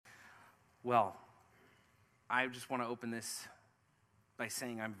Well, I just want to open this by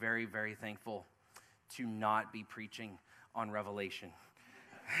saying I'm very, very thankful to not be preaching on Revelation.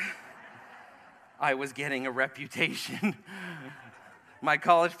 I was getting a reputation. My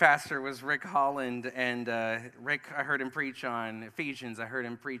college pastor was Rick Holland, and Rick, I heard him preach on Ephesians, I heard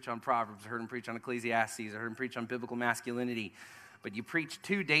him preach on Proverbs, I heard him preach on Ecclesiastes, I heard him preach on biblical masculinity. But you preach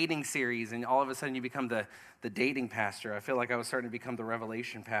 2 dating series, and all of a sudden you become the dating pastor. I feel like I was starting to become the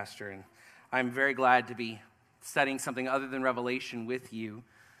Revelation pastor, and I'm very glad to be studying something other than Revelation with you.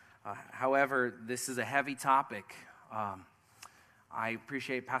 However, this is a heavy topic. I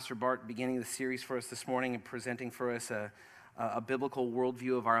appreciate Pastor Bart beginning the series for us this morning and presenting for us a biblical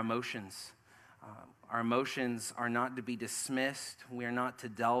worldview of our emotions. Our emotions are not to be dismissed. We are not to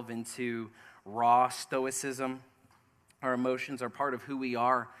delve into raw stoicism. Our emotions are part of who we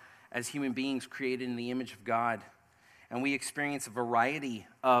are as human beings created in the image of God. And we experience a variety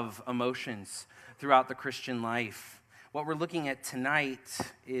of emotions throughout the Christian life. What we're looking at tonight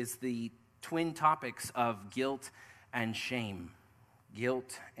is the twin topics of guilt and shame.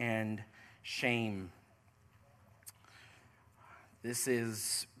 Guilt and shame. This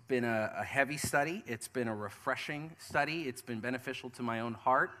has been a heavy study. It's been a refreshing study. It's been beneficial to my own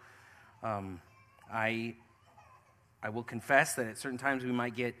heart. I will confess that at certain times we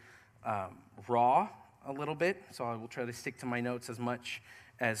might get raw a little bit, so I will try to stick to my notes as much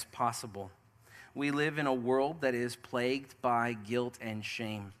as possible. We live in a world that is plagued by guilt and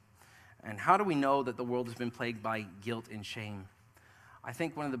shame. And how do we know that the world has been plagued by guilt and shame? I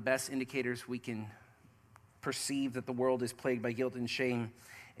think one of the best indicators we can perceive that the world is plagued by guilt and shame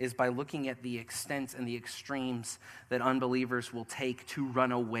is by looking at the extent and the extremes that unbelievers will take to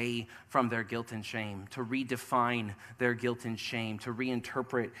run away from their guilt and shame, to redefine their guilt and shame, to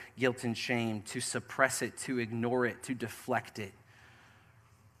reinterpret guilt and shame, to suppress it, to ignore it, to deflect it.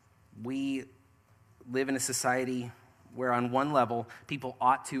 We live in a society where on one level, people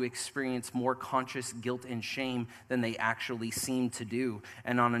ought to experience more conscious guilt and shame than they actually seem to do.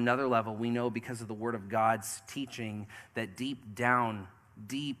 And on another level, we know because of the Word of God's teaching that deep down,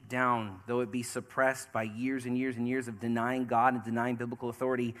 though it be suppressed by years and years and years of denying God and denying biblical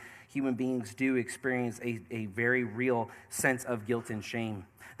authority, human beings do experience a very real sense of guilt and shame.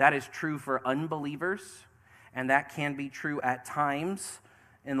 That is true for unbelievers, and that can be true at times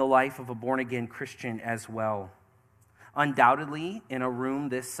in the life of a born-again Christian as well. Undoubtedly, in a room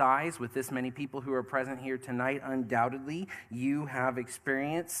this size with this many people who are present here tonight, undoubtedly you have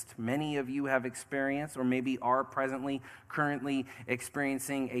experienced, many of you have experienced, or maybe are currently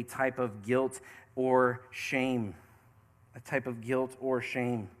experiencing a type of guilt or shame. A type of guilt or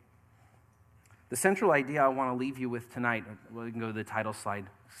shame. The central idea I want to leave you with tonight, we can go to the title slide,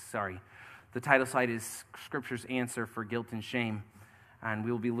 The title slide is Scripture's Answer for Guilt and Shame, and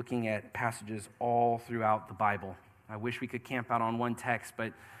we will be looking at passages all throughout the Bible. I wish we could camp out on one text,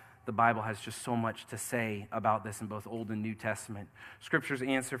 but the Bible has just so much to say about this in both Old and New Testament. Scripture's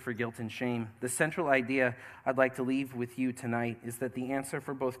answer for guilt and shame. The central idea I'd like to leave with you tonight is that the answer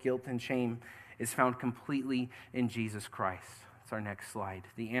for both guilt and shame is found completely in Jesus Christ. That's our next slide.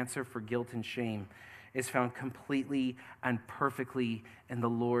 The answer for guilt and shame is found completely and perfectly in the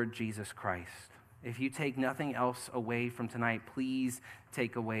Lord Jesus Christ. If you take nothing else away from tonight, please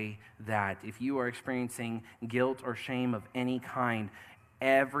take away that. If you are experiencing guilt or shame of any kind,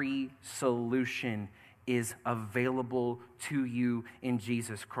 every solution is available to you in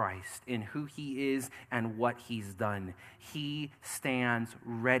Jesus Christ, in who He is and what He's done. He stands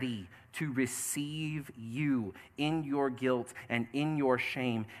ready to receive you in your guilt and in your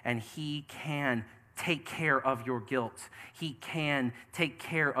shame, and He can take care of your guilt. He can take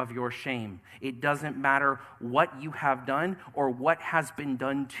care of your shame. It doesn't matter what you have done or what has been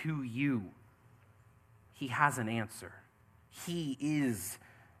done to you. He has an answer. He is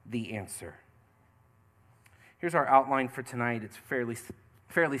the answer. Here's our outline for tonight. It's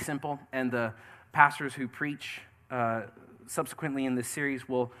fairly simple, and the pastors who preach subsequently in this series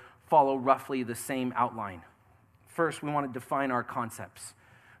will follow roughly the same outline. First, we want to define our concepts.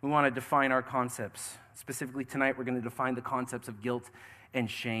 Specifically tonight, we're going to define the concepts of guilt and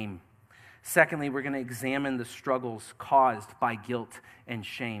shame. Secondly, we're going to examine the struggles caused by guilt and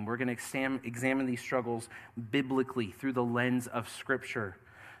shame. We're going to examine these struggles biblically through the lens of Scripture.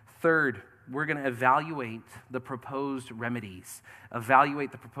 Third, we're going to evaluate the proposed remedies.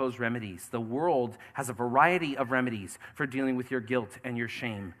 The world has a variety of remedies for dealing with your guilt and your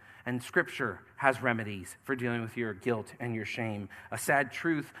shame. And Scripture has remedies for dealing with your guilt and your shame. A sad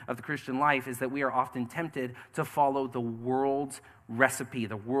truth of the Christian life is that we are often tempted to follow the world's recipe,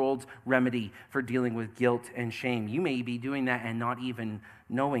 the world's remedy for dealing with guilt and shame. You may be doing that and not even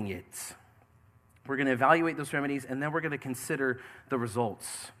knowing it. We're going to evaluate those remedies, and then we're going to consider the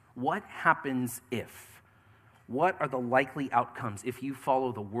results. What happens if? What are the likely outcomes if you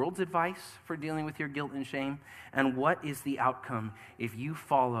follow the world's advice for dealing with your guilt and shame? And what is the outcome if you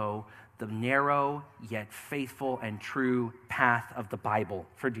follow the narrow yet faithful and true path of the Bible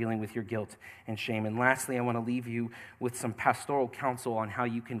for dealing with your guilt and shame? And lastly, I want to leave you with some pastoral counsel on how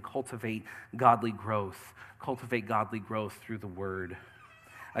you can cultivate godly growth. Cultivate godly growth through the Word.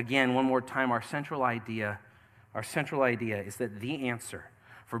 Again, one more time, our central idea is that the answer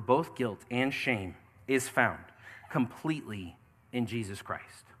for both guilt and shame is found completely in Jesus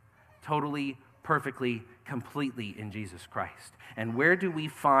Christ. Totally, perfectly, completely in Jesus Christ. And where do we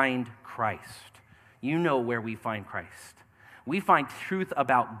find Christ? You know where we find Christ. We find truth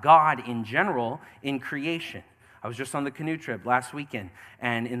about God in general in creation. I was just on the canoe trip last weekend,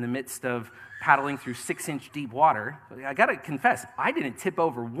 and in the midst of paddling through 6-inch deep water, I got to confess, I didn't tip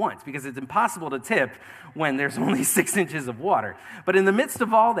over once because it's impossible to tip when there's only 6 inches of water. But in the midst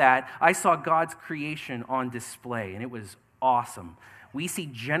of all that, I saw God's creation on display, and it was awesome. We see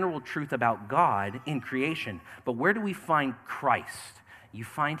general truth about God in creation, but where do we find Christ? You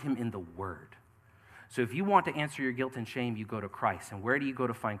find him in the Word. So if you want to answer your guilt and shame, you go to Christ. And where do you go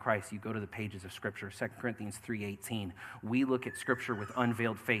to find Christ? You go to the pages of Scripture. 2 Corinthians 3:18. We look at Scripture with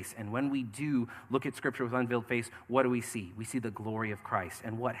unveiled face. And when we do look at Scripture with unveiled face, what do we see? We see the glory of Christ.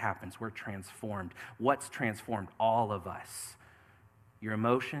 And what happens? We're transformed. What's transformed? All of us. Your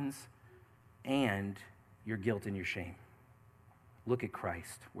emotions and your guilt and your shame. Look at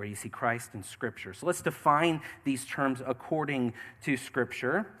Christ, where you see Christ in Scripture. So let's define these terms according to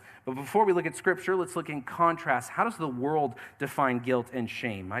Scripture. But before we look at Scripture, let's look in contrast. How does the world define guilt and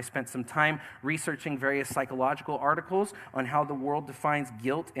shame? I spent some time researching various psychological articles on how the world defines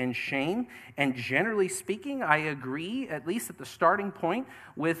guilt and shame. And generally speaking, I agree, at least at the starting point,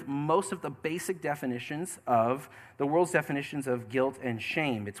 with most of the basic definitions of the world's definitions of guilt and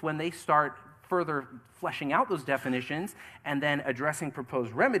shame. It's when they start further fleshing out those definitions and then addressing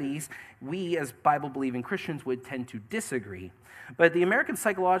proposed remedies, we as Bible-believing Christians would tend to disagree. But the American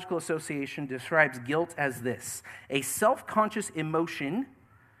Psychological Association describes guilt as this: a self-conscious emotion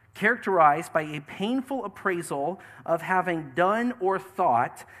characterized by a painful appraisal of having done or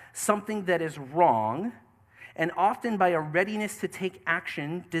thought something that is wrong, and often by a readiness to take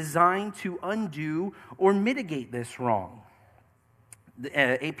action designed to undo or mitigate this wrong. The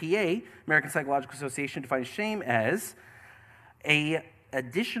APA, American Psychological Association, defines shame as an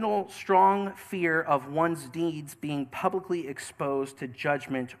additional strong fear of one's deeds being publicly exposed to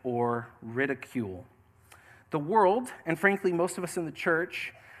judgment or ridicule. The world, and frankly most of us in the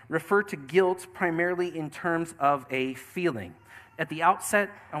church, refer to guilt primarily in terms of a feeling. At the outset,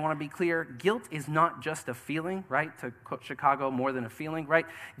 I want to be clear, guilt is not just a feeling, right? To quote Chicago, more than a feeling, right?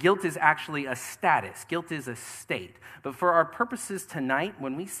 Guilt is actually a status. Guilt is a state. But for our purposes tonight,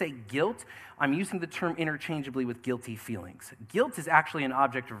 when we say guilt, I'm using the term interchangeably with guilty feelings. Guilt is actually an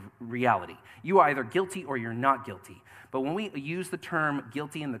object of reality. You are either guilty or you're not guilty. But when we use the term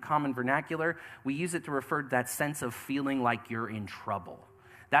guilty in the common vernacular, we use it to refer to that sense of feeling like you're in trouble.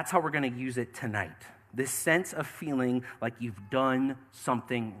 That's how we're going to use it tonight. This sense of feeling like you've done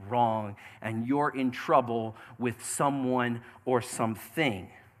something wrong and you're in trouble with someone or something.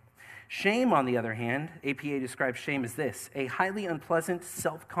 Shame, on the other hand, APA describes shame as this: a highly unpleasant,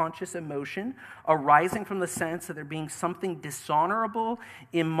 self-conscious emotion arising from the sense that there being something dishonorable,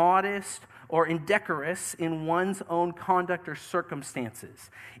 immodest, or indecorous in one's own conduct or circumstances.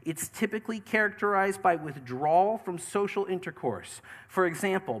 It's typically characterized by withdrawal from social intercourse, for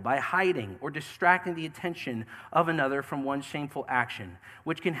example, by hiding or distracting the attention of another from one's shameful action,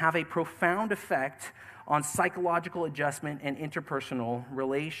 which can have a profound effect on psychological adjustment and interpersonal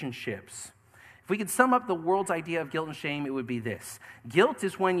relationships. If we could sum up the world's idea of guilt and shame, it would be this: guilt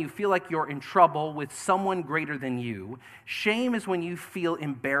is when you feel like you're in trouble with someone greater than you. Shame is when you feel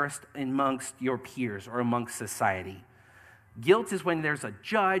embarrassed amongst your peers or amongst society. Guilt is when there's a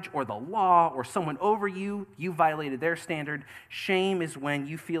judge or the law or someone over you, you violated their standard. Shame is when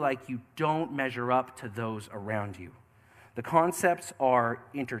you feel like you don't measure up to those around you. The concepts are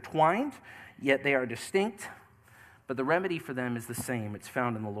intertwined, yet they are distinct, but the remedy for them is the same. It's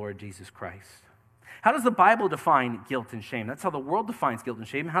found in the Lord Jesus Christ. How does the Bible define guilt and shame? That's how the world defines guilt and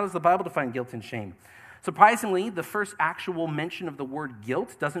shame. How does the Bible define guilt and shame? Surprisingly, the first actual mention of the word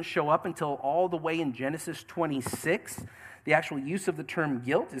guilt doesn't show up until all the way in Genesis 26. The actual use of the term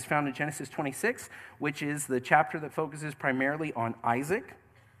guilt is found in Genesis 26, which is the chapter that focuses primarily on Isaac.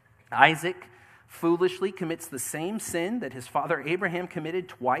 Isaac foolishly commits the same sin that his father Abraham committed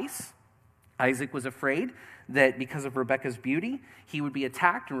twice. Isaac was afraid that because of Rebekah's beauty, he would be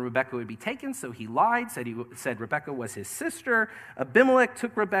attacked and Rebekah would be taken, so he lied, said Rebekah was his sister. Abimelech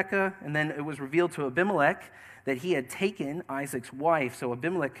took Rebekah, and then it was revealed to Abimelech that he had taken Isaac's wife. So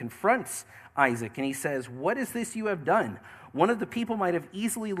Abimelech confronts Isaac, and he says, "What is this you have done? One of the people might have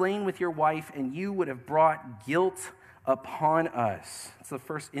easily lain with your wife, and you would have brought guilt upon us." It's the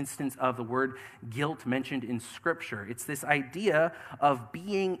first instance of the word guilt mentioned in Scripture. It's this idea of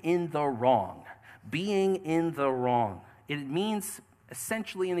being in the wrong. Being in the wrong. It means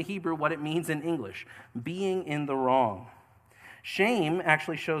essentially in the Hebrew what it means in English. Being in the wrong. Shame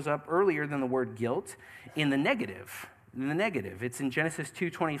actually shows up earlier than the word guilt in the negative. It's in Genesis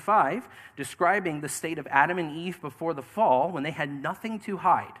 2:25, describing the state of Adam and Eve before the fall when they had nothing to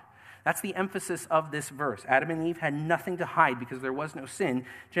hide. That's the emphasis of this verse. Adam and Eve had nothing to hide because there was no sin.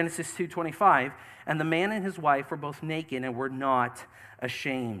 Genesis 2:25, and the man and his wife were both naked and were not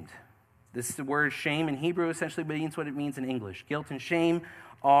ashamed. This word shame in Hebrew essentially means what it means in English. Guilt and shame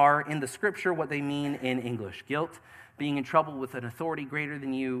are in the Scripture what they mean in English. Guilt, being in trouble with an authority greater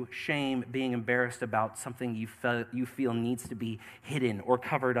than you. Shame, being embarrassed about something you feel needs to be hidden or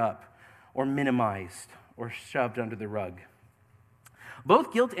covered up or minimized or shoved under the rug.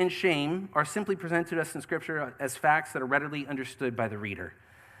 Both guilt and shame are simply presented to us in Scripture as facts that are readily understood by the reader.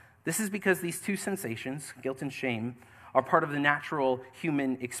 This is because these two sensations, guilt and shame, are part of the natural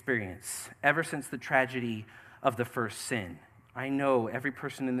human experience ever since the tragedy of the first sin. I know every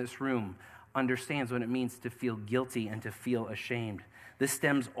person in this room understands what it means to feel guilty and to feel ashamed. This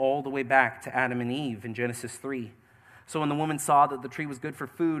stems all the way back to Adam and Eve in Genesis 3. So when the woman saw that the tree was good for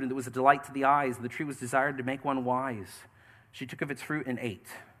food and it was a delight to the eyes, and the tree was desired to make one wise, she took of its fruit and ate.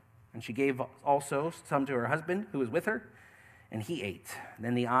 And she gave also some to her husband who was with her, and he ate.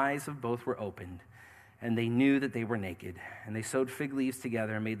 Then the eyes of both were opened, and they knew that they were naked. And they sewed fig leaves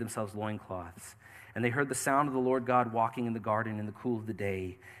together and made themselves loincloths. And they heard the sound of the Lord God walking in the garden in the cool of the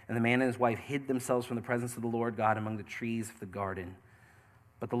day. And the man and his wife hid themselves from the presence of the Lord God among the trees of the garden.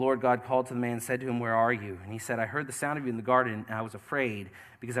 But the Lord God called to the man and said to him, "Where are you?" And he said, "I heard the sound of you in the garden, and I was afraid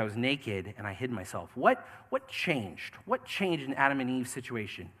because I was naked and I hid myself." What changed? What changed in Adam and Eve's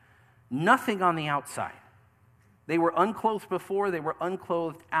situation? Nothing on the outside. They were unclothed before, they were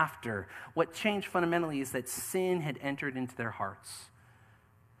unclothed after. What changed fundamentally is that sin had entered into their hearts.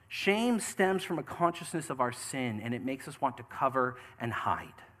 Shame stems from a consciousness of our sin, and it makes us want to cover and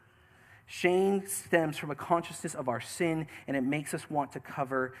hide. Shame stems from a consciousness of our sin, and it makes us want to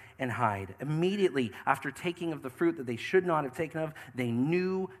cover and hide. Immediately after taking of the fruit that they should not have taken of, they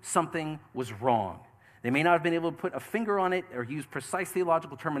knew something was wrong. They may not have been able to put a finger on it or use precise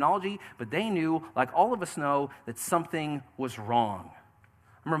theological terminology, but they knew, like all of us know, that something was wrong.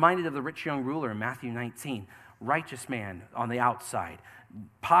 I'm reminded of the rich young ruler in Matthew 19. Righteous man on the outside,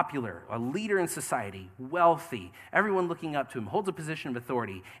 popular, a leader in society, wealthy, everyone looking up to him, holds a position of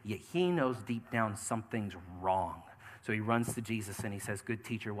authority, yet he knows deep down something's wrong. So he runs to Jesus and he says, "Good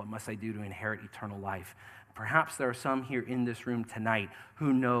teacher, what must I do to inherit eternal life?" Perhaps there are some here in this room tonight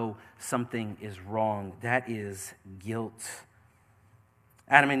who know something is wrong. That is guilt.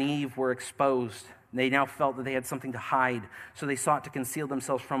 Adam and Eve were exposed. They now felt that they had something to hide, so they sought to conceal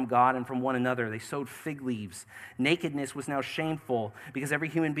themselves from God and from one another. They sewed fig leaves. Nakedness was now shameful because every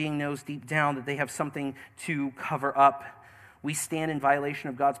human being knows deep down that they have something to cover up. We stand in violation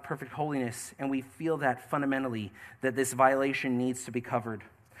of God's perfect holiness, and we feel that fundamentally, that this violation needs to be covered.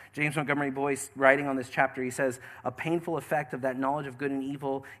 James Montgomery Boyce, writing on this chapter, he says, "A painful effect of that knowledge of good and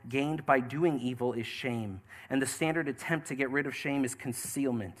evil gained by doing evil is shame, and the standard attempt to get rid of shame is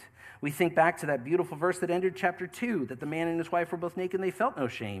concealment." We think back to that beautiful verse that ended chapter 2, that the man and his wife were both naked and they felt no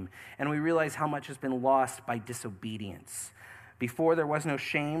shame, and we realize how much has been lost by disobedience. Before there was no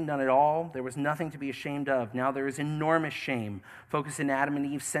shame, none at all. There was nothing to be ashamed of. Now there is enormous shame, focused in Adam and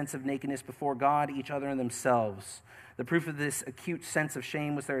Eve's sense of nakedness before God, each other, and themselves. The proof of this acute sense of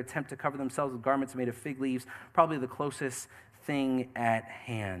shame was their attempt to cover themselves with garments made of fig leaves, probably the closest thing at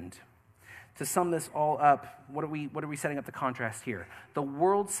hand. To sum this all up, what are we setting up the contrast here? The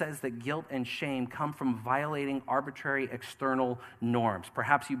world says that guilt and shame come from violating arbitrary external norms.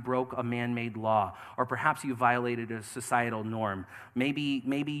 Perhaps you broke a man-made law, or perhaps you violated a societal norm. Maybe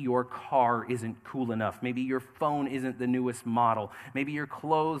your car isn't cool enough. Maybe your phone isn't the newest model. Maybe your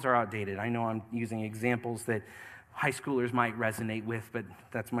clothes are outdated. I know I'm using examples that high schoolers might resonate with, but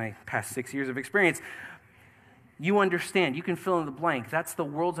that's my past 6 years of experience. You understand. You can fill in the blank. That's the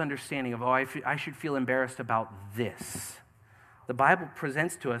world's understanding of, I should feel embarrassed about this. The Bible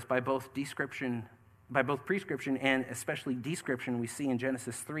presents to us by both description by both prescription and especially description we see in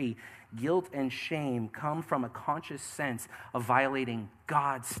Genesis 3, guilt and shame come from a conscious sense of violating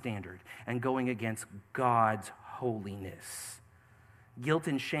God's standard and going against God's holiness. Guilt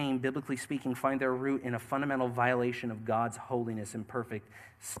and shame, biblically speaking, find their root in a fundamental violation of God's holiness and perfect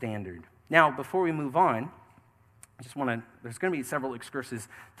standard. Now, before we move on, there's going to be several excursus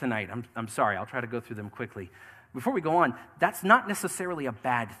tonight. I'm sorry, I'll try to go through them quickly. Before we go on, that's not necessarily a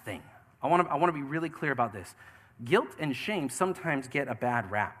bad thing. I want to be really clear about this. Guilt and shame sometimes get a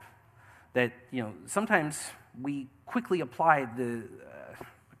bad rap. That, sometimes we quickly apply the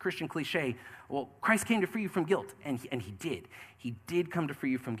Christian cliche, well, Christ came to free you from guilt, and he did. He did come to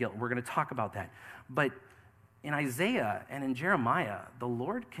free you from guilt. We're going to talk about that. But in Isaiah and in Jeremiah, the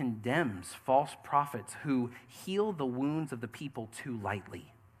Lord condemns false prophets who heal the wounds of the people too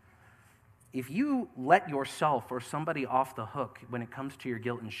lightly. If you let yourself or somebody off the hook when it comes to your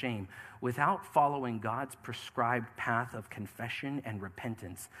guilt and shame without following God's prescribed path of confession and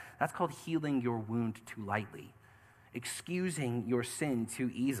repentance, that's called healing your wound too lightly, excusing your sin too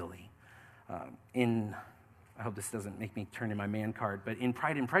easily. I hope this doesn't make me turn in my man card, but in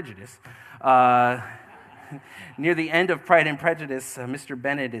Pride and Prejudice, near the end of Pride and Prejudice, Mr.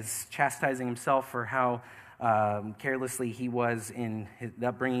 Bennet is chastising himself for how carelessly he was in the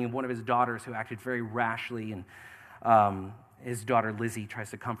upbringing of one of his daughters who acted very rashly, and his daughter Lizzie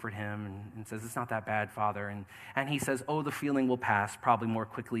tries to comfort him and says, "It's not that bad, Father." And he says, "Oh, the feeling will pass, probably more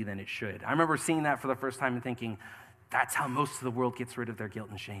quickly than it should." I remember seeing that for the first time and thinking, that's how most of the world gets rid of their guilt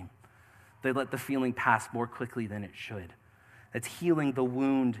and shame. They let the feeling pass more quickly than it should. That's healing the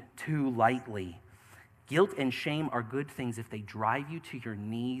wound too lightly. Guilt and shame are good things if they drive you to your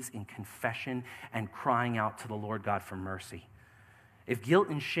knees in confession and crying out to the Lord God for mercy. If guilt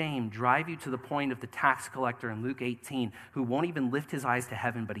and shame drive you to the point of the tax collector in Luke 18, who won't even lift his eyes to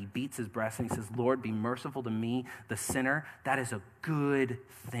heaven, but he beats his breast and he says, "Lord, be merciful to me, the sinner," that is a good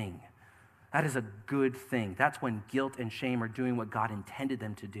thing. That is a good thing. That's when guilt and shame are doing what God intended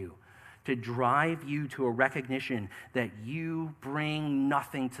them to do, to drive you to a recognition that you bring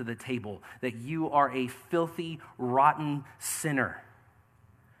nothing to the table, that you are a filthy, rotten sinner,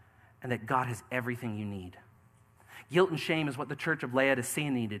 and that God has everything you need. Guilt and shame is what the church of Laodicea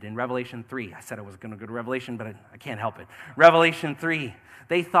needed in Revelation 3. I said I was going to go to Revelation, but I can't help it. Revelation 3.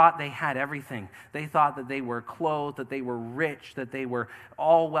 They thought they had everything. They thought that they were clothed, that they were rich, that they were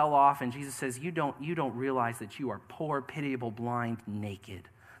all well off. And Jesus says, you don't realize that you are poor, pitiable, blind, naked.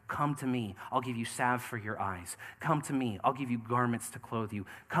 Come to me, I'll give you salve for your eyes. Come to me, I'll give you garments to clothe you.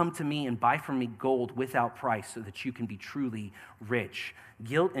 Come to me and buy from me gold without price so that you can be truly rich.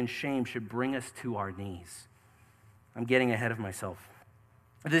 Guilt and shame should bring us to our knees. I'm getting ahead of myself.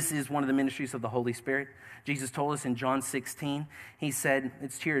 This is one of the ministries of the Holy Spirit. Jesus told us in John 16, he said,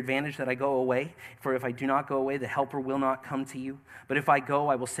 "It's to your advantage that I go away, for if I do not go away, the Helper will not come to you. But if I go,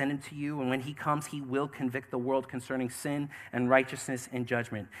 I will send him to you, and when he comes, he will convict the world concerning sin and righteousness and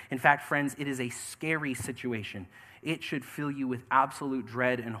judgment." In fact, friends, it is a scary situation. It should fill you with absolute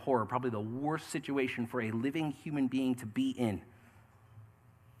dread and horror. Probably the worst situation for a living human being to be in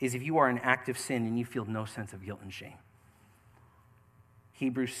is if you are in active sin and you feel no sense of guilt and shame.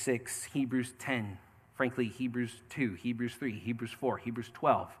 Hebrews 6, Hebrews 10, frankly, Hebrews 2, Hebrews 3, Hebrews 4, Hebrews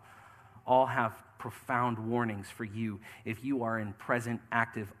 12, all have profound warnings for you if you are in present,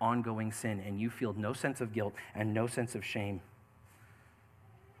 active, ongoing sin and you feel no sense of guilt and no sense of shame.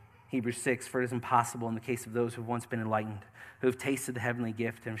 Hebrews 6, "For it is impossible in the case of those who have once been enlightened, who have tasted the heavenly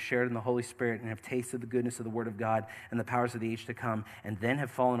gift and have shared in the Holy Spirit and have tasted the goodness of the Word of God and the powers of the age to come, and then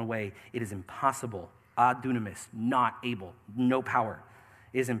have fallen away. It is impossible," ad dunamis, not able, no power.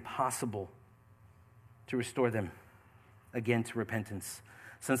 It is impossible to restore them again to repentance,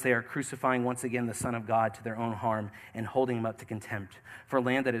 since they are crucifying once again the Son of God to their own harm and holding him up to contempt. For a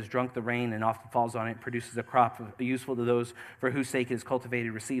land that has drunk the rain and often falls on it produces a crop useful to those for whose sake it is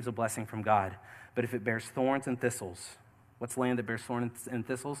cultivated, receives a blessing from God. But if it bears thorns and thistles, what's land that bears thorns and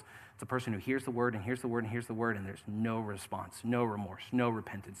thistles? It's a person who hears the word and hears the word and hears the word, and there's no response, no remorse, no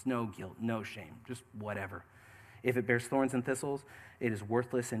repentance, no guilt, no shame, just whatever. If it bears thorns and thistles, it is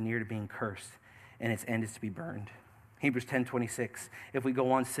worthless and near to being cursed, and its end is to be burned. Hebrews 10:26, "If we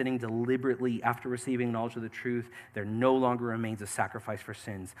go on sinning deliberately after receiving knowledge of the truth, there no longer remains a sacrifice for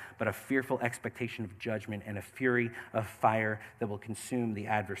sins, but a fearful expectation of judgment and a fury of fire that will consume the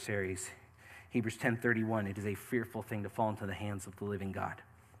adversaries." Hebrews 10:31, "It is a fearful thing to fall into the hands of the living God."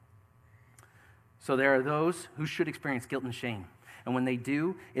 So there are those who should experience guilt and shame. And when they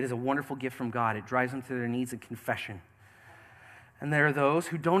do, it is a wonderful gift from God. It drives them to their knees in confession. And there are those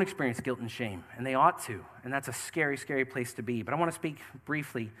who don't experience guilt and shame, and they ought to. And that's a scary, scary place to be. But I want to speak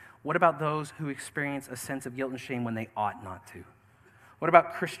briefly. What about those who experience a sense of guilt and shame when they ought not to? What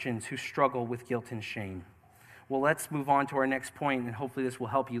about Christians who struggle with guilt and shame? Well, let's move on to our next point, and hopefully this will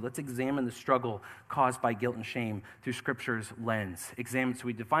help you. Let's examine the struggle caused by guilt and shame through Scripture's lens. So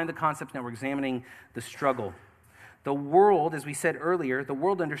we define the concepts, now we're examining the struggle. The world, as we said earlier, the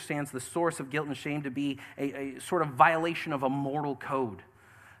world understands the source of guilt and shame to be a sort of violation of a moral code,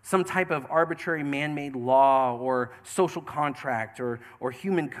 some type of arbitrary man-made law or social contract or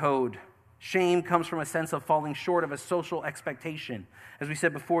human code. Shame comes from a sense of falling short of a social expectation. As we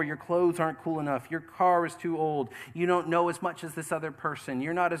said before, your clothes aren't cool enough, your car is too old, you don't know as much as this other person,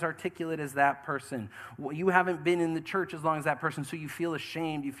 you're not as articulate as that person, you haven't been in the church as long as that person, so you feel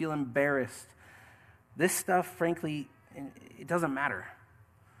ashamed, you feel embarrassed. This stuff, frankly, it doesn't matter.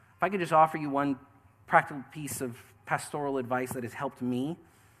 If I could just offer you one practical piece of pastoral advice that has helped me,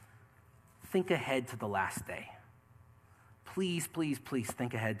 think ahead to the last day. Please, please, please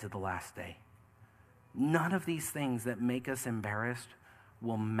think ahead to the last day. None of these things that make us embarrassed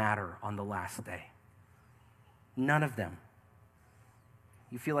will matter on the last day. None of them.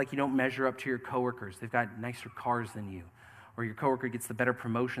 You feel like you don't measure up to your coworkers. They've got nicer cars than you. Or your coworker gets the better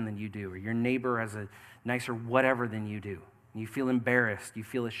promotion than you do, or your neighbor has a nicer whatever than you do. You feel embarrassed, you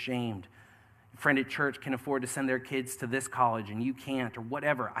feel ashamed. A friend at church can afford to send their kids to this college and you can't, or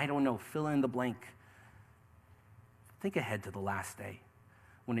whatever. I don't know, fill in the blank. Think ahead to the last day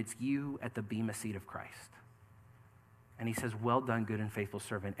when it's you at the bema seat of Christ. And he says, well done, good and faithful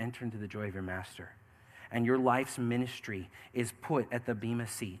servant, enter into the joy of your master. And your life's ministry is put at the bema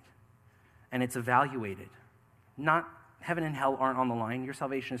seat, and it's evaluated. Not heaven and hell aren't on the line. Your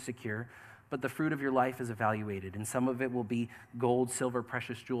salvation is secure, but the fruit of your life is evaluated, and some of it will be gold, silver,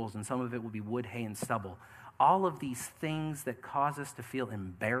 precious jewels, and some of it will be wood, hay, and stubble. All of these things that cause us to feel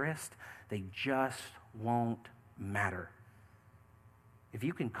embarrassed, they just won't matter. If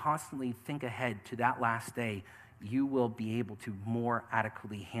you can constantly think ahead to that last day, you will be able to more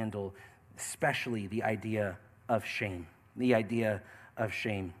adequately handle, especially the idea of shame. The idea of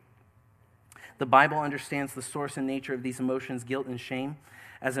shame. The Bible understands the source and nature of these emotions, guilt and shame,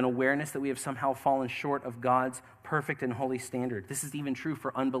 as an awareness that we have somehow fallen short of God's perfect and holy standard. This is even true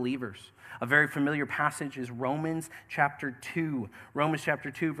for unbelievers. A very familiar passage is Romans chapter 2. Romans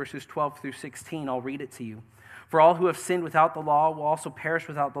chapter 2, verses 12 through 16. I'll read it to you. For all who have sinned without the law will also perish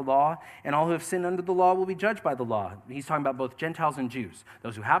without the law, and all who have sinned under the law will be judged by the law. He's talking about both Gentiles and Jews.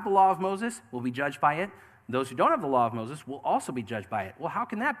 Those who have the law of Moses will be judged by it. Those who don't have the law of Moses will also be judged by it. Well, how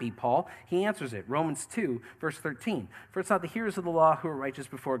can that be, Paul? He answers it. Romans 2, verse 13. For it's not the hearers of the law who are righteous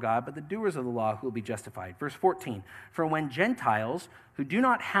before God, but the doers of the law who will be justified. Verse 14. For when Gentiles who do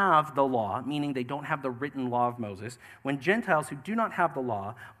not have the law, meaning they don't have the written law of Moses, when Gentiles who do not have the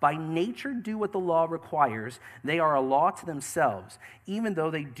law, by nature do what the law requires, they are a law to themselves, even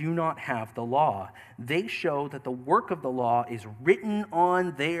though they do not have the law. They show that the work of the law is written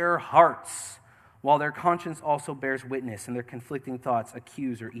on their hearts, while their conscience also bears witness, and their conflicting thoughts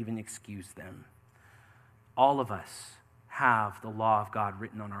accuse or even excuse them. All of us have the law of God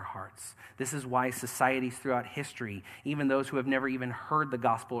written on our hearts. This is why societies throughout history, even those who have never even heard the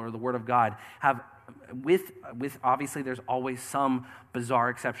gospel or the word of God, have, with obviously there's always some bizarre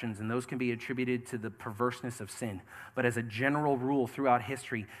exceptions, and those can be attributed to the perverseness of sin. But as a general rule throughout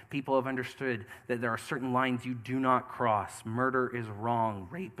history, people have understood that there are certain lines you do not cross. Murder is wrong,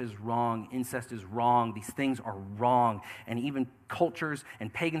 rape is wrong, incest is wrong. These things are wrong. And even cultures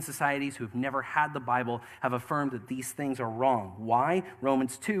and pagan societies who have never had the Bible have affirmed that these things are wrong. Why?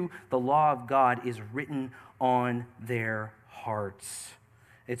 Romans 2, the law of God is written on their hearts.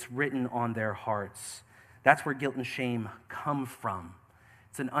 It's written on their hearts. That's where guilt and shame come from.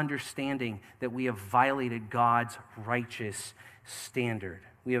 It's an understanding that we have violated God's righteous standard.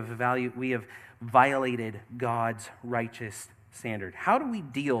 We have violated God's righteous standard. How do we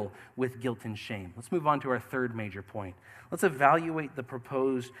deal with guilt and shame? Let's move on to our third major point. Let's evaluate the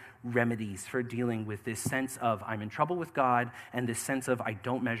proposed remedies for dealing with this sense of I'm in trouble with God and this sense of I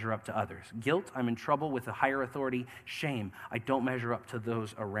don't measure up to others. Guilt, I'm in trouble with a higher authority. Shame, I don't measure up to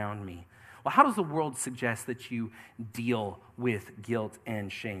those around me. Well, how does the world suggest that you deal with guilt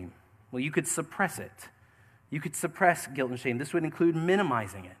and shame? Well, you could suppress it. You could suppress guilt and shame. This would include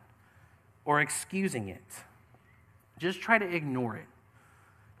minimizing it or excusing it. Just try to ignore it.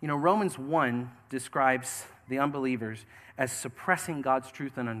 You know, Romans 1 describes the unbelievers as suppressing God's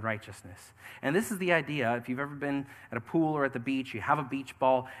truth and unrighteousness. And this is the idea. If you've ever been at a pool or at the beach, you have a beach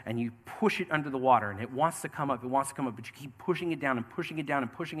ball and you push it under the water and it wants to come up, but you keep pushing it down and pushing it down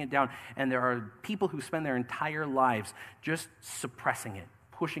and pushing it down. And there are people who spend their entire lives just suppressing it,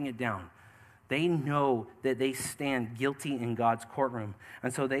 pushing it down. They know that they stand guilty in God's courtroom,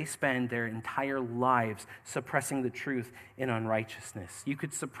 and so they spend their entire lives suppressing the truth in unrighteousness. You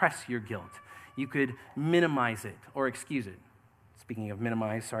could suppress your guilt. You could minimize it or excuse it. Speaking of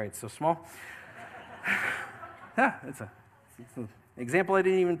minimize, sorry, it's so small. It's an example I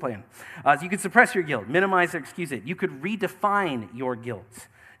didn't even plan. So you could suppress your guilt, minimize or excuse it. You could redefine your guilt.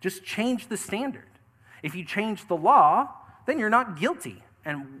 Just change the standard. If you change the law, then you're not guilty.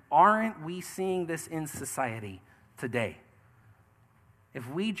 And aren't we seeing this in society today? If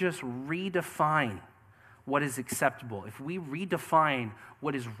we just redefine what is acceptable, if we redefine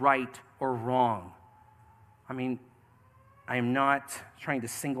what is right or wrong, I mean, I am not trying to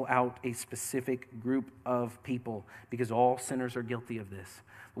single out a specific group of people because all sinners are guilty of this.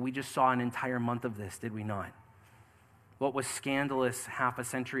 But we just saw an entire month of this, did we not? What was scandalous half a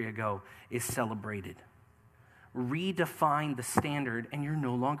century ago is celebrated. Redefine the standard and you're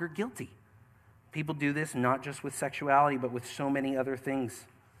no longer guilty. People do this not just with sexuality, but with so many other things.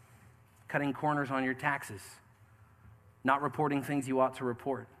 Cutting corners on your taxes, not reporting things you ought to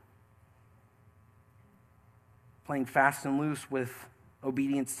report, playing fast and loose with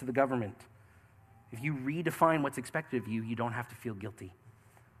obedience to the government. If you redefine what's expected of you, you don't have to feel guilty.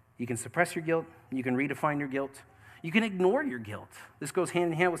 You can suppress your guilt, you can redefine your guilt, you can ignore your guilt. This goes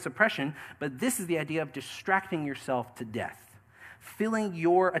hand in hand with suppression, but this is the idea of distracting yourself to death, filling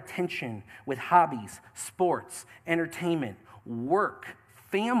your attention with hobbies, sports, entertainment, work,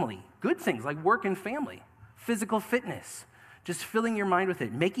 family, good things like work and family, physical fitness, just filling your mind with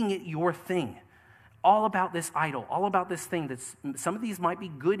it, making it your thing. All about this idol, all about this thing that's, some of these might be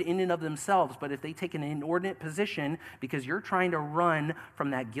good in and of themselves, but if they take an inordinate position because you're trying to run from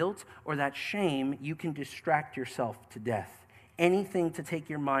that guilt or that shame, you can distract yourself to death. Anything to take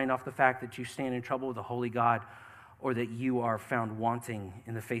your mind off the fact that you stand in trouble with a holy God or that you are found wanting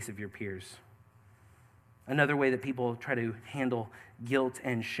in the face of your peers. Another way that people try to handle guilt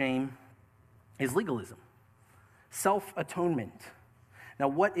and shame is legalism, self-atonement. Now,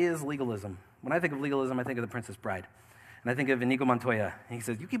 what is legalism? When I think of legalism, I think of The Princess Bride. And I think of Inigo Montoya. And he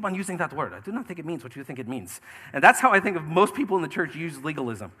says, you keep on using that word. I do not think it means what you think it means. And that's how I think of most people in the church use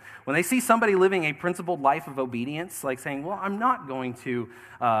legalism. When they see somebody living a principled life of obedience, like saying, well, I'm not going to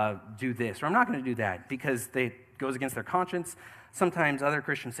do this, or I'm not going to do that, because it goes against their conscience. Sometimes other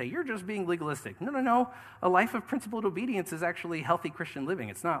Christians say, you're just being legalistic. No. A life of principled obedience is actually healthy Christian living.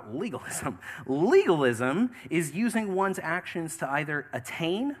 It's not legalism. Legalism is using one's actions to either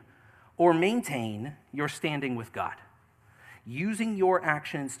attain or maintain your standing with God. Using your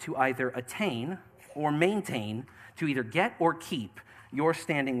actions to either attain or maintain, to either get or keep your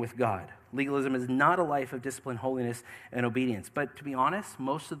standing with God. Legalism is not a life of discipline, holiness, and obedience. But to be honest,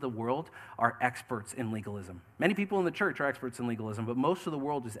 most of the world are experts in legalism. Many people in the church are experts in legalism, but most of the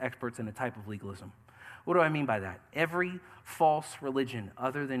world is experts in a type of legalism. What do I mean by that? Every false religion,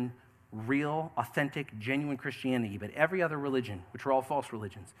 other than real, authentic, genuine Christianity, but every other religion, which are all false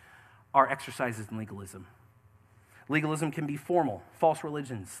religions, are exercises in legalism. Legalism can be formal. False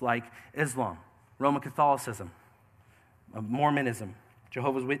religions like Islam, Roman Catholicism, Mormonism,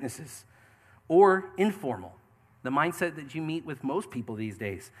 Jehovah's Witnesses, or informal, the mindset that you meet with most people these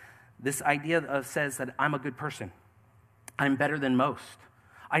days. This idea says that I'm a good person. I'm better than most.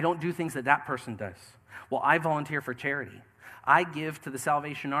 I don't do things that that person does. Well, I volunteer for charity. I give to the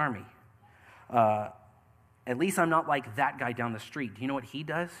Salvation Army. At least I'm not like that guy down the street. Do you know what he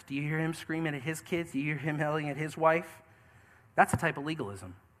does? Do you hear him screaming at his kids? Do you hear him yelling at his wife? That's a type of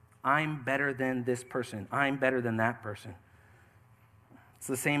legalism. I'm better than this person. I'm better than that person. It's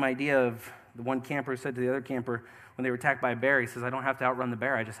the same idea of the one camper said to the other camper when they were attacked by a bear, he says, I don't have to outrun the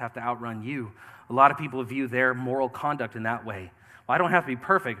bear, I just have to outrun you. A lot of people view their moral conduct in that way. Well, I don't have to be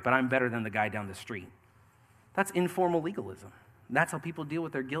perfect, but I'm better than the guy down the street. That's informal legalism. That's how people deal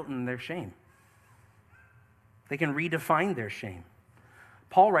with their guilt and their shame. They can redefine their shame.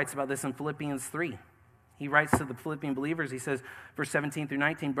 Paul writes about this in Philippians 3. He writes to the Philippian believers, he says, verse 17 through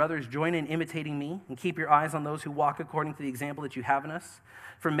 19, brothers, join in imitating me and keep your eyes on those who walk according to the example that you have in us.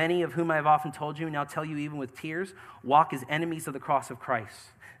 For many of whom I have often told you, and now tell you even with tears, walk as enemies of the cross of Christ.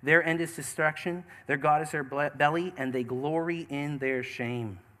 Their end is destruction, their God is their belly, and they glory in their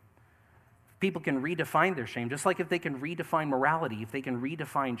shame. People can redefine their shame, just like if they can redefine morality, if they can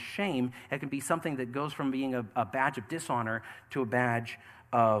redefine shame, it can be something that goes from being a badge of dishonor to a badge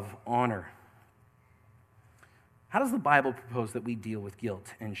of honor. How does the Bible propose that we deal with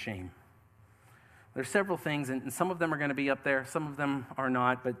guilt and shame? There's several things, and some of them are going to be up there. Some of them are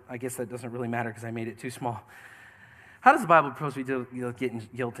not, but I guess that doesn't really matter because I made it too small. How does the Bible propose we deal with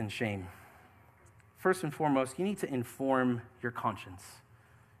guilt and shame? First and foremost, you need to inform your conscience.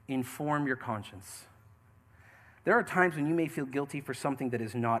 Inform your conscience. There are times when you may feel guilty for something that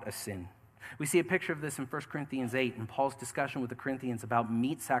is not a sin. We see a picture of this in 1 Corinthians 8 in Paul's discussion with the Corinthians about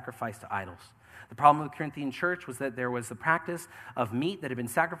meat sacrificed to idols. The problem with the Corinthian church was that there was the practice of meat that had been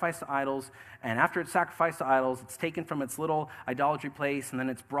sacrificed to idols, and after it's sacrificed to idols, it's taken from its little idolatry place, and then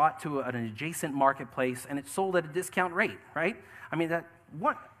it's brought to an adjacent marketplace, and it's sold at a discount rate, right? I mean,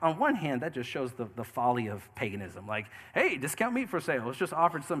 on one hand, that just shows the folly of paganism. Like, hey, discount meat for sale. It's just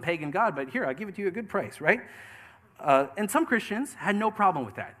offered to some pagan god, but here, I'll give it to you a good price, right? And some Christians had no problem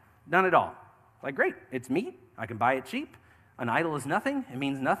with that. None at all. Like, great, it's meat. I can buy it cheap. An idol is nothing. It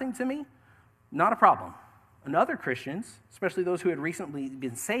means nothing to me. Not a problem. And other Christians, especially those who had recently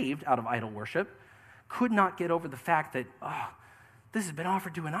been saved out of idol worship, could not get over the fact that, this has been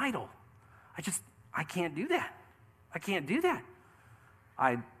offered to an idol. I can't do that. I can't do that.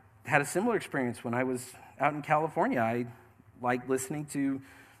 I had a similar experience when I was out in California. I liked listening to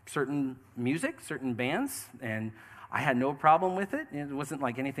certain music, certain bands, and I had no problem with it. It wasn't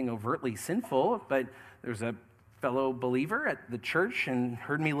like anything overtly sinful, but there's a fellow believer at the church and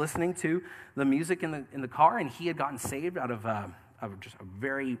heard me listening to the music in the car, and he had gotten saved out of just a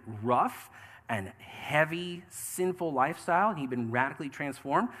very rough and heavy sinful lifestyle, and he'd been radically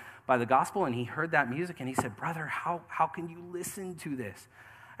transformed by the gospel, and he heard that music, and he said, "Brother, how can you listen to this?"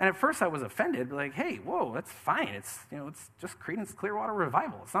 And at first I was offended, like, hey, whoa, that's fine. It's just Creedence Clearwater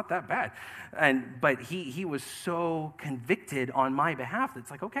Revival. It's not that bad. But he was so convicted on my behalf that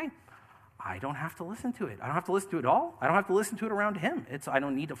it's like, okay, I don't have to listen to it. I don't have to listen to it all. I don't have to listen to it around him. I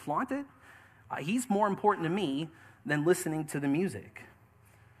don't need to flaunt it. He's more important to me than listening to the music.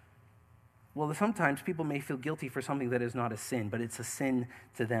 Well, sometimes people may feel guilty for something that is not a sin, but it's a sin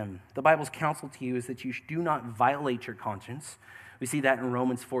to them. The Bible's counsel to you is that you do not violate your conscience. We see that in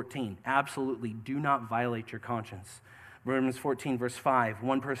Romans 14. Absolutely, do not violate your conscience. Romans 14, verse 5,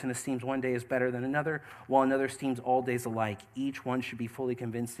 one person esteems one day as better than another, while another esteems all days alike. Each one should be fully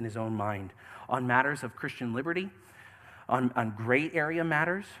convinced in his own mind. On matters of Christian liberty, on gray area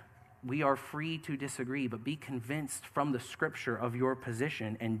matters, we are free to disagree, but be convinced from the scripture of your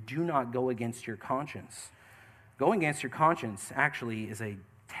position and do not go against your conscience. Going against your conscience actually is a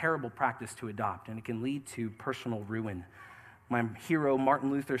terrible practice to adopt, and it can lead to personal ruin. My hero, Martin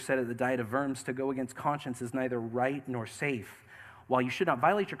Luther, said at the Diet of Worms, to go against conscience is neither right nor safe. While you should not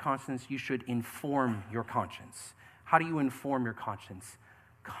violate your conscience, you should inform your conscience. How do you inform your conscience?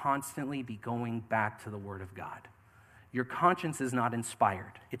 Constantly be going back to the Word of God. Your conscience is not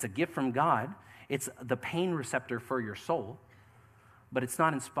inspired. It's a gift from God. It's the pain receptor for your soul, but it's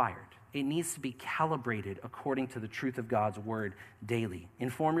not inspired. It needs to be calibrated according to the truth of God's Word daily.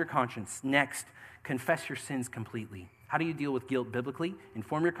 Inform your conscience. Next, confess your sins completely. How do you deal with guilt biblically?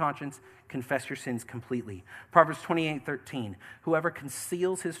 Inform your conscience, confess your sins completely. Proverbs 28:13, whoever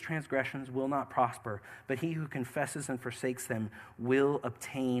conceals his transgressions will not prosper, but he who confesses and forsakes them will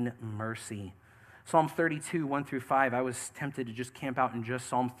obtain mercy. Psalm 32, 1 through 5, I was tempted to just camp out in just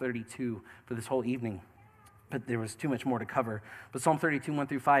Psalm 32 for this whole evening, but there was too much more to cover. But Psalm 32, 1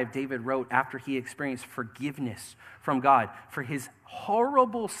 through 5, David wrote after he experienced forgiveness from God for his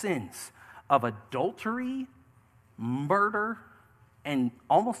horrible sins of adultery, murder, and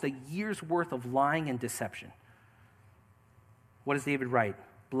almost a year's worth of lying and deception. What does David write?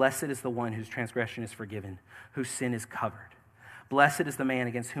 Blessed is the one whose transgression is forgiven, whose sin is covered. Blessed is the man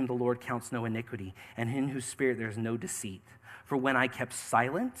against whom the Lord counts no iniquity, and in whose spirit there is no deceit. For when I kept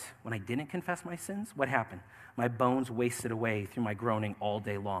silent, when I didn't confess my sins, what happened? My bones wasted away through my groaning all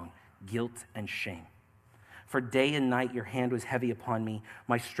day long, guilt and shame. For day and night your hand was heavy upon me.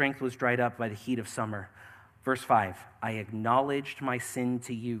 My strength was dried up by the heat of summer. Verse 5, I acknowledged my sin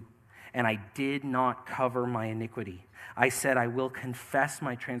to you, and I did not cover my iniquity. I said, I will confess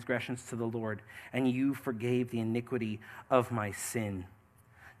my transgressions to the Lord, and you forgave the iniquity of my sin.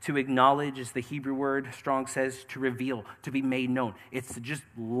 To acknowledge is the Hebrew word, Strong says, to reveal, to be made known. It's to just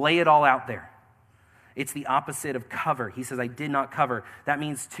lay it all out there. It's the opposite of cover. He says, I did not cover. That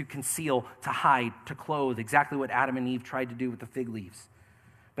means to conceal, to hide, to clothe, exactly what Adam and Eve tried to do with the fig leaves.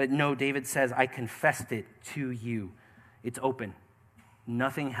 But no, David says, I confessed it to you. It's open.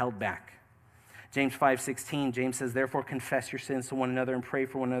 Nothing held back. James 5:16, James says, therefore confess your sins to one another and pray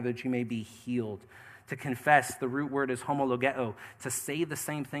for one another that you may be healed. To confess, the root word is homologeo, to say the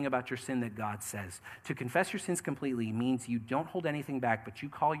same thing about your sin that God says. To confess your sins completely means you don't hold anything back, but you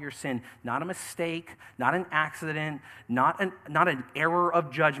call your sin not a mistake, not an accident, not an error of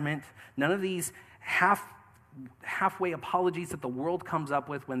judgment, none of these halfway apologies that the world comes up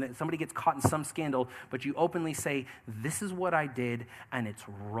with when somebody gets caught in some scandal, but you openly say, this is what I did, and it's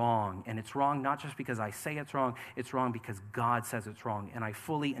wrong. And it's wrong not just because I say it's wrong because God says it's wrong. And I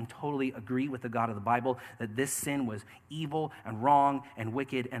fully and totally agree with the God of the Bible that this sin was evil and wrong and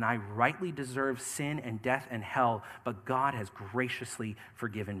wicked, and I rightly deserve sin and death and hell, but God has graciously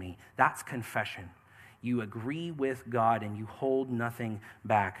forgiven me. That's confession. You agree with God and you hold nothing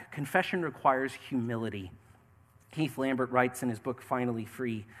back. Confession requires humility. Keith Lambert writes in his book, Finally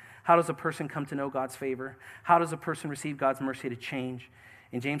Free, how does a person come to know God's favor? How does a person receive God's mercy to change?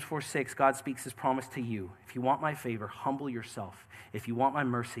 In James 4:6, God speaks his promise to you. If you want my favor, humble yourself. If you want my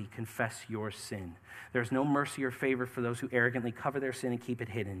mercy, confess your sin. There is no mercy or favor for those who arrogantly cover their sin and keep it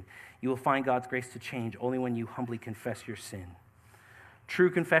hidden. You will find God's grace to change only when you humbly confess your sin.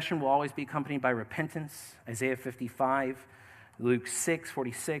 True confession will always be accompanied by repentance. Isaiah 55, Luke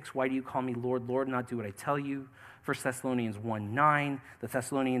 6:46, why do you call me Lord, Lord, and not do what I tell you? 1 Thessalonians 1:9, the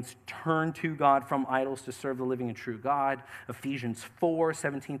Thessalonians turn to God from idols to serve the living and true God. Ephesians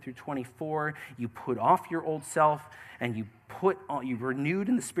 4:17 through 24, you put off your old self and you renewed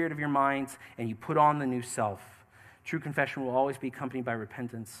in the spirit of your minds and you put on the new self. True confession will always be accompanied by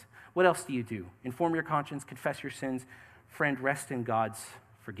repentance. What else do you do? Inform your conscience, confess your sins. Friend, rest in God's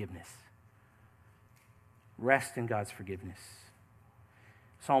forgiveness. Rest in God's forgiveness.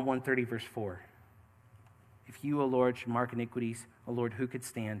 Psalm 130, verse 4. If you, O Lord, should mark iniquities, O Lord, who could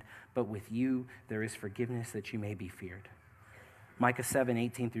stand? But with you there is forgiveness that you may be feared. Micah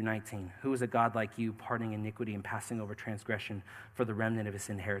 7:18 through 19. Who is a God like you, pardoning iniquity and passing over transgression for the remnant of his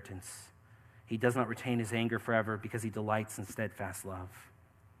inheritance? He does not retain his anger forever because he delights in steadfast love.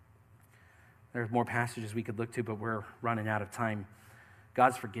 There's more passages we could look to, but we're running out of time.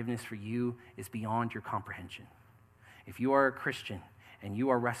 God's forgiveness for you is beyond your comprehension. If you are a Christian and you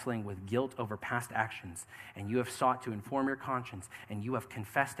are wrestling with guilt over past actions, and you have sought to inform your conscience, and you have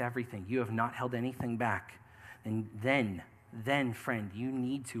confessed everything, you have not held anything back, and then, friend, you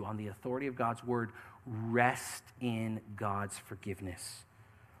need to, on the authority of God's word, rest in God's forgiveness.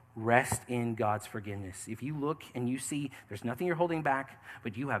 Rest in God's forgiveness. If you look and you see there's nothing you're holding back,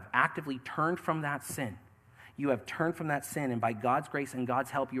 but you have actively turned from that sin, you have turned from that sin, and by God's grace and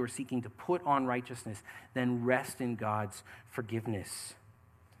God's help, you are seeking to put on righteousness, then rest in God's forgiveness.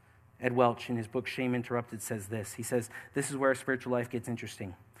 Ed Welch, in his book, Shame Interrupted, says this. He says, this is where our spiritual life gets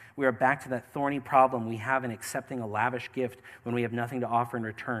interesting. We are back to that thorny problem we have in accepting a lavish gift when we have nothing to offer in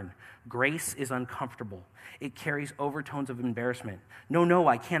return. Grace is uncomfortable. It carries overtones of embarrassment. No,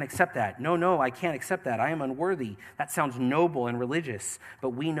 I can't accept that. No, I can't accept that. I am unworthy. That sounds noble and religious,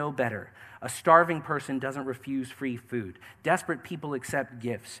 but we know better. A starving person doesn't refuse free food. Desperate people accept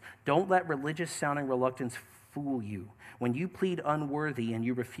gifts. Don't let religious-sounding reluctance fool you. When you plead unworthy and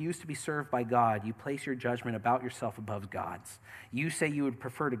you refuse to be served by God, you place your judgment about yourself above God's. You say you would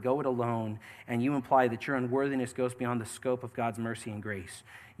prefer to go it alone, and you imply that your unworthiness goes beyond the scope of God's mercy and grace.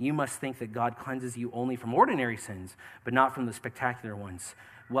 You must think that God cleanses you only from ordinary sins, but not from the spectacular ones.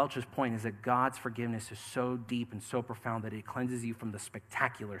 Welch's point is that God's forgiveness is so deep and so profound that it cleanses you from the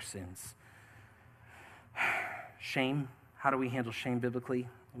spectacular sins. Shame. How do we handle shame biblically?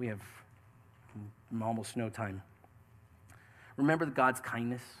 We have almost no time. Remember God's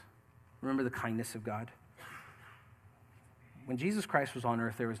kindness. Remember the kindness of God. When Jesus Christ was on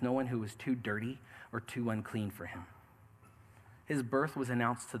earth, there was no one who was too dirty or too unclean for him. His birth was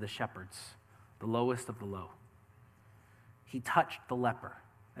announced to the shepherds, the lowest of the low. He touched the leper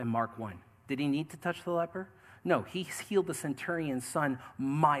in Mark 1. Did he need to touch the leper? No, he healed the centurion's son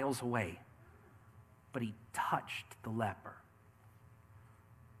miles away. But he touched the leper.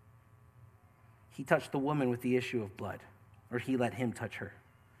 He touched the woman with the issue of blood, or he let him touch her.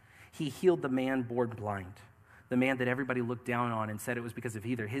 He healed the man born blind, the man that everybody looked down on and said it was because of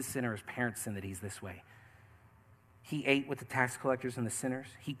either his sin or his parents' sin that he's this way. He ate with the tax collectors and the sinners.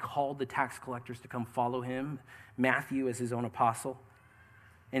 He called the tax collectors to come follow him, Matthew as his own apostle.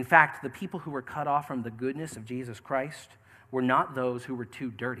 In fact, the people who were cut off from the goodness of Jesus Christ were not those who were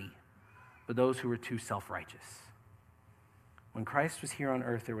too dirty, but those who were too self-righteous. When Christ was here on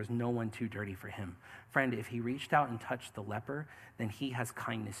earth, there was no one too dirty for him. Friend, if he reached out and touched the leper, then he has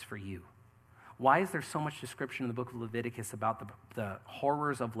kindness for you. Why is there so much description in the book of Leviticus about the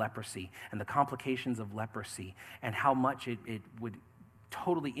horrors of leprosy and the complications of leprosy and how much it would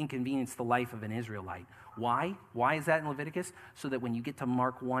totally inconvenienced the life of an Israelite. Why? Why is that in Leviticus? So that when you get to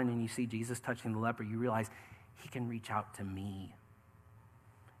Mark 1 and you see Jesus touching the leper, you realize he can reach out to me.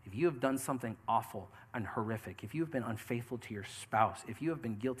 If you have done something awful and horrific, if you have been unfaithful to your spouse, if you have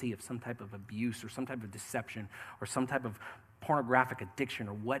been guilty of some type of abuse or some type of deception or some type of pornographic addiction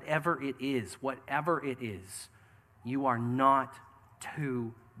or whatever it is, you are not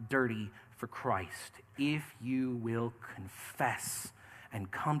too dirty for Christ if you will confess and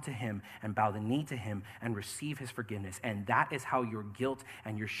come to him and bow the knee to him and receive his forgiveness. And that is how your guilt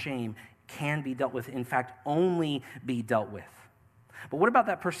and your shame can be dealt with. In fact, only be dealt with. But what about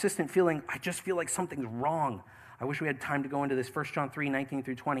that persistent feeling, I just feel like something's wrong? I wish we had time to go into this. 1 John 3, 19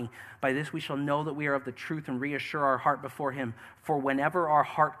 through 20. By this we shall know that we are of the truth and reassure our heart before him. For whenever our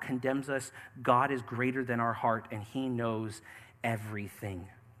heart condemns us, God is greater than our heart, and he knows everything.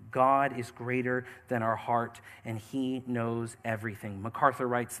 God is greater than our heart, and he knows everything. MacArthur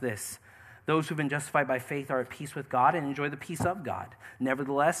writes this: those who've been justified by faith are at peace with God and enjoy the peace of God.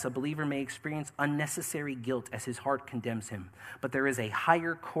 Nevertheless, a believer may experience unnecessary guilt as his heart condemns him. But there is a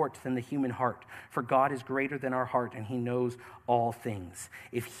higher court than the human heart, for God is greater than our heart, and he knows all things.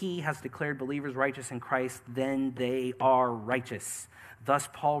 If he has declared believers righteous in Christ, then they are righteous. Thus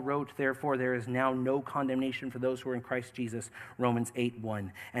Paul wrote, therefore, there is now no condemnation for those who are in Christ Jesus, Romans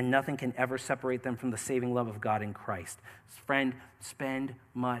 8:1, and nothing can ever separate them from the saving love of God in Christ. Friend, spend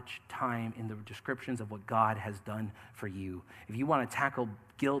much time in the descriptions of what God has done for you. If you want to tackle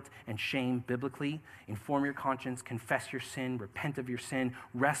guilt and shame biblically, inform your conscience, confess your sin, repent of your sin,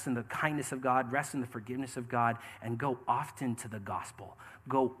 rest in the kindness of God, rest in the forgiveness of God, and go often to the gospel.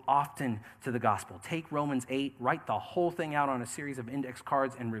 Go often to the gospel. Take Romans 8, write the whole thing out on a series of index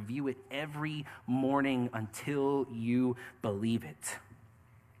cards, and review it every morning until you believe it.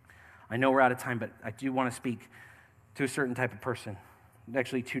 I know we're out of time, but I do want to speak to a certain type of person.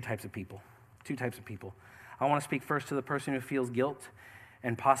 Actually, two types of people. I want to speak first to the person who feels guilt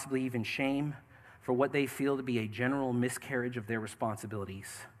and possibly even shame for what they feel to be a general miscarriage of their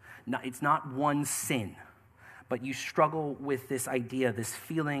responsibilities. It's not one sin, but you struggle with this idea, this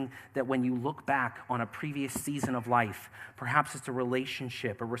feeling that when you look back on a previous season of life, perhaps it's a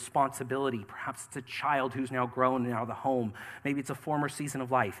relationship, a responsibility, perhaps it's a child who's now grown and out of the home, maybe it's a former season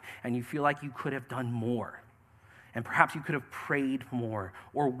of life, and you feel like you could have done more. And perhaps you could have prayed more,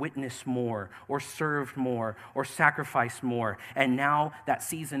 or witnessed more, or served more, or sacrificed more. And now that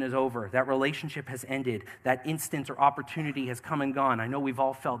season is over. That relationship has ended. That instance or opportunity has come and gone. I know we've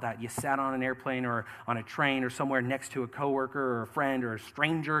all felt that. You sat on an airplane or on a train or somewhere next to a coworker or a friend or a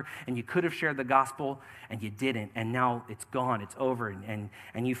stranger, and you could have shared the gospel, and you didn't. And now it's gone. It's over.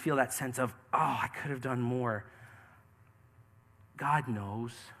 And you feel that sense of, oh, I could have done more. God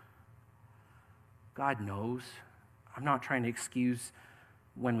knows. God knows. I'm not trying to excuse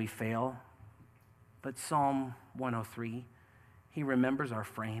when we fail, but Psalm 103, he remembers our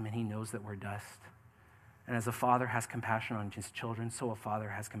frame and he knows that we're dust. And as a father has compassion on his children, so a father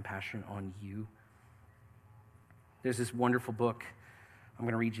has compassion on you. There's this wonderful book. I'm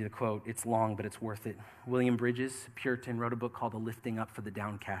going to read you the quote. It's long, but it's worth it. William Bridges, a Puritan, wrote a book called A Lifting Up for the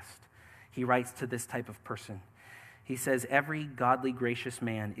Downcast. He writes to this type of person. He says, every godly, gracious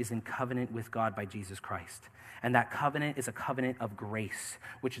man is in covenant with God by Jesus Christ. And that covenant is a covenant of grace,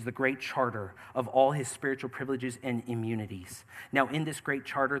 which is the great charter of all his spiritual privileges and immunities. Now, in this great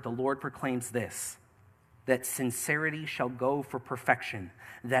charter, the Lord proclaims this, that sincerity shall go for perfection,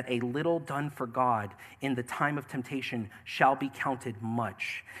 that a little done for God in the time of temptation shall be counted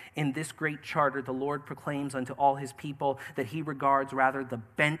much. In this great charter, the Lord proclaims unto all his people that he regards rather the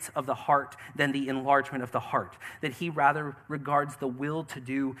bent of the heart than the enlargement of the heart, that he rather regards the will to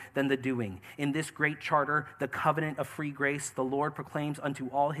do than the doing. In this great charter, the covenant of free grace, the Lord proclaims unto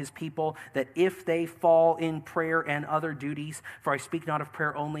all his people that if they fall in prayer and other duties, for I speak not of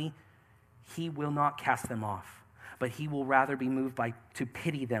prayer only, he will not cast them off, but he will rather be moved to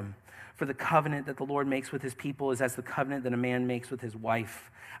pity them. For the covenant that the Lord makes with his people is as the covenant that a man makes with his wife.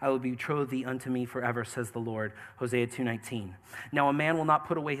 I will betroth thee unto me forever, says the Lord. Hosea 2:19. Now a man will not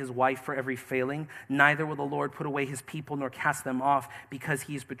put away his wife for every failing, neither will the Lord put away his people nor cast them off, because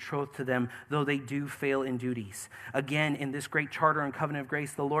he is betrothed to them, though they do fail in duties. Again, in this great charter and covenant of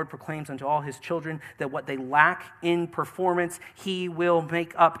grace, the Lord proclaims unto all his children that what they lack in performance, he will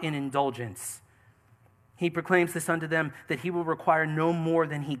make up in indulgence. He proclaims this unto them, that he will require no more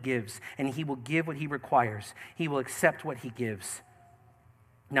than he gives, and he will give what he requires. He will accept what he gives.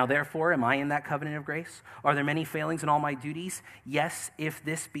 Now, therefore, am I in that covenant of grace? Are there many failings in all my duties? Yes, if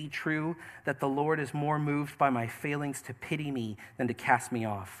this be true, that the Lord is more moved by my failings to pity me than to cast me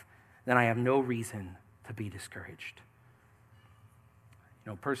off, then I have no reason to be discouraged.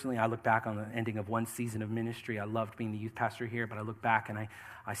 Personally, I look back on the ending of one season of ministry. I loved being the youth pastor here, but I look back and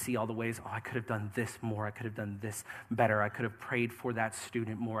I see all the ways, I could have done this more. I could have done this better. I could have prayed for that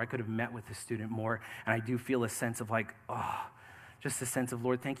student more. I could have met with the student more. And I do feel a sense of just a sense of,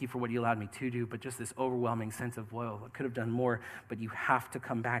 Lord, thank you for what you allowed me to do, but just this overwhelming sense of, I could have done more. But you have to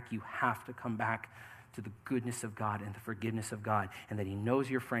come back. You have to come back to the goodness of God and the forgiveness of God, and that he knows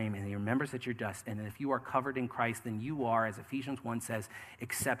your frame and he remembers that you're dust. And if you are covered in Christ, then you are, as Ephesians 1 says,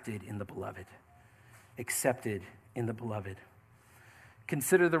 accepted in the beloved. Accepted in the beloved.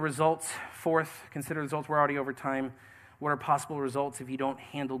 Consider the results. Fourth, consider the results. We're already over time. What are possible results if you don't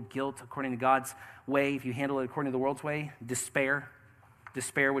handle guilt according to God's way? If you handle it according to the world's way? Despair.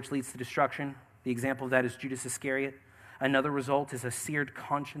 Despair, which leads to destruction. The example of that is Judas Iscariot. Another result is a seared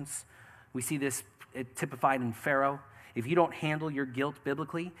conscience. We see this typified in Pharaoh. If you don't handle your guilt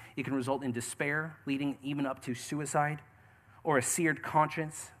biblically, it can result in despair, leading even up to suicide, or a seared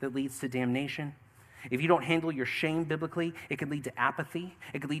conscience that leads to damnation. If you don't handle your shame biblically, it can lead to apathy.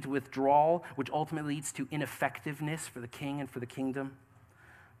 It can lead to withdrawal, which ultimately leads to ineffectiveness for the king and for the kingdom.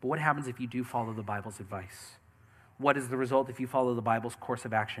 But what happens if you do follow the Bible's advice? What is the result if you follow the Bible's course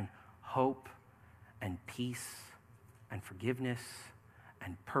of action? Hope and peace and forgiveness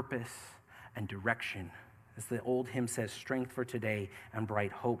and purpose and direction. As the old hymn says, strength for today and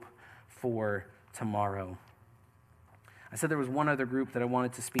bright hope for tomorrow. I said there was one other group that I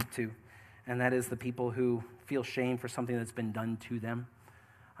wanted to speak to, and that is the people who feel shame for something that's been done to them.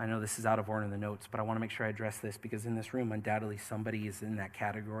 I know this is out of order in the notes, but I want to make sure I address this because in this room, undoubtedly somebody is in that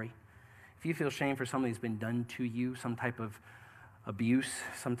category. If you feel shame for something that's been done to you, some type of abuse,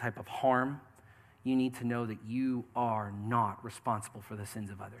 some type of harm, you need to know that you are not responsible for the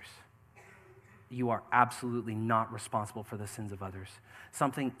sins of others. You are absolutely not responsible for the sins of others.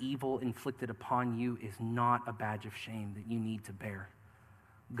 Something evil inflicted upon you is not a badge of shame that you need to bear.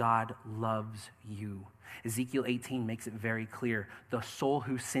 God loves you. Ezekiel 18 makes it very clear. The soul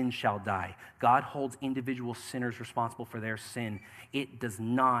who sins shall die. God holds individual sinners responsible for their sin. It does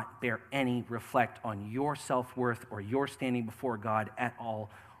not bear any reflect on your self-worth or your standing before God at all,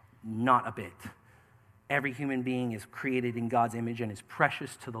 not a bit. Every human being is created in God's image and is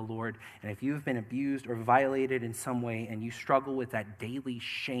precious to the Lord. And if you've been abused or violated in some way and you struggle with that daily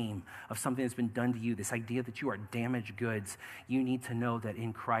shame of something that's been done to you, this idea that you are damaged goods, you need to know that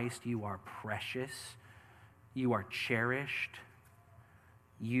in Christ you are precious, you are cherished,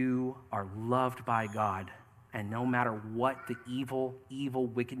 you are loved by God. And no matter what the evil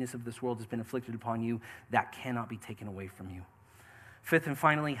wickedness of this world has been inflicted upon you, that cannot be taken away from you. Fifth and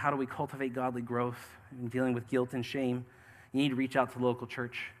finally, how do we cultivate godly growth in dealing with guilt and shame? You need to reach out to the local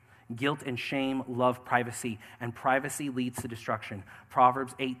church. Guilt and shame love privacy, and privacy leads to destruction.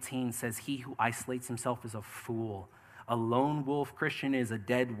 Proverbs 18 says, he who isolates himself is a fool. A lone wolf Christian is a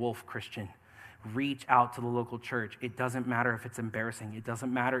dead wolf Christian. Reach out to the local church. It doesn't matter if it's embarrassing. It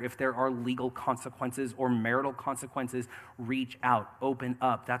doesn't matter if there are legal consequences or marital consequences. Reach out, open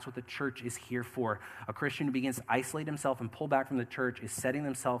up. That's what the church is here for. A Christian who begins to isolate himself and pull back from the church is setting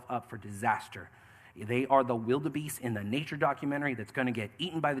themselves up for disaster. They are the wildebeest in the nature documentary that's going to get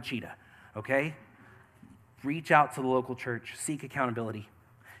eaten by the cheetah, okay? Reach out to the local church. Seek accountability.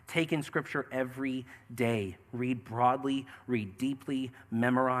 Take in Scripture every day. Read broadly, read deeply,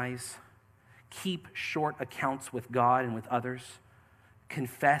 memorize. Keep short accounts with God and with others.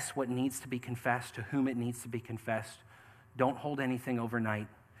 Confess what needs to be confessed to whom it needs to be confessed. Don't hold anything overnight,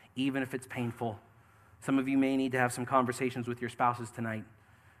 even if it's painful. Some of you may need to have some conversations with your spouses tonight.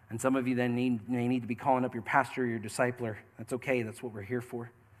 And some of you then may need to be calling up your pastor or your discipler. That's okay. That's what we're here for.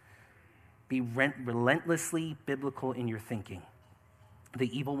 Be relentlessly biblical in your thinking.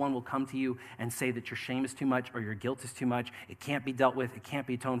 The evil one will come to you and say that your shame is too much or your guilt is too much. It can't be dealt with. It can't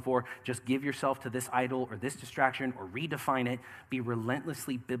be atoned for. Just give yourself to this idol or this distraction or redefine it. Be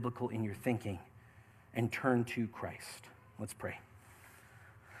relentlessly biblical in your thinking and turn to Christ. Let's pray.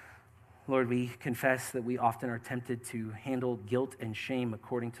 Lord, we confess that we often are tempted to handle guilt and shame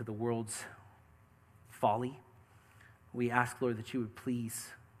according to the world's folly. We ask, Lord, that you would please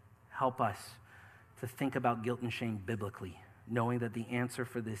help us to think about guilt and shame biblically, knowing that the answer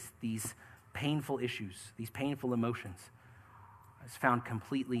for these painful issues, these painful emotions, is found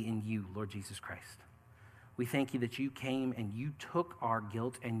completely in you, Lord Jesus Christ. We thank you that you came and you took our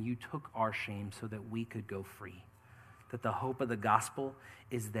guilt and you took our shame so that we could go free. That the hope of the gospel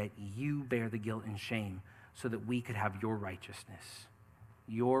is that you bear the guilt and shame so that we could have your righteousness,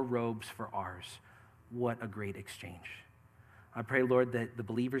 your robes for ours. What a great exchange. I pray, Lord, that the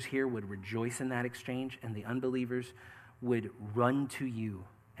believers here would rejoice in that exchange and the unbelievers would run to you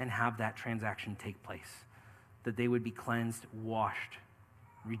and have that transaction take place, that they would be cleansed, washed,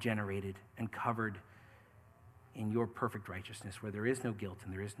 regenerated, and covered in your perfect righteousness, where there is no guilt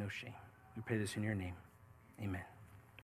and there is no shame. We pray this in your name. Amen.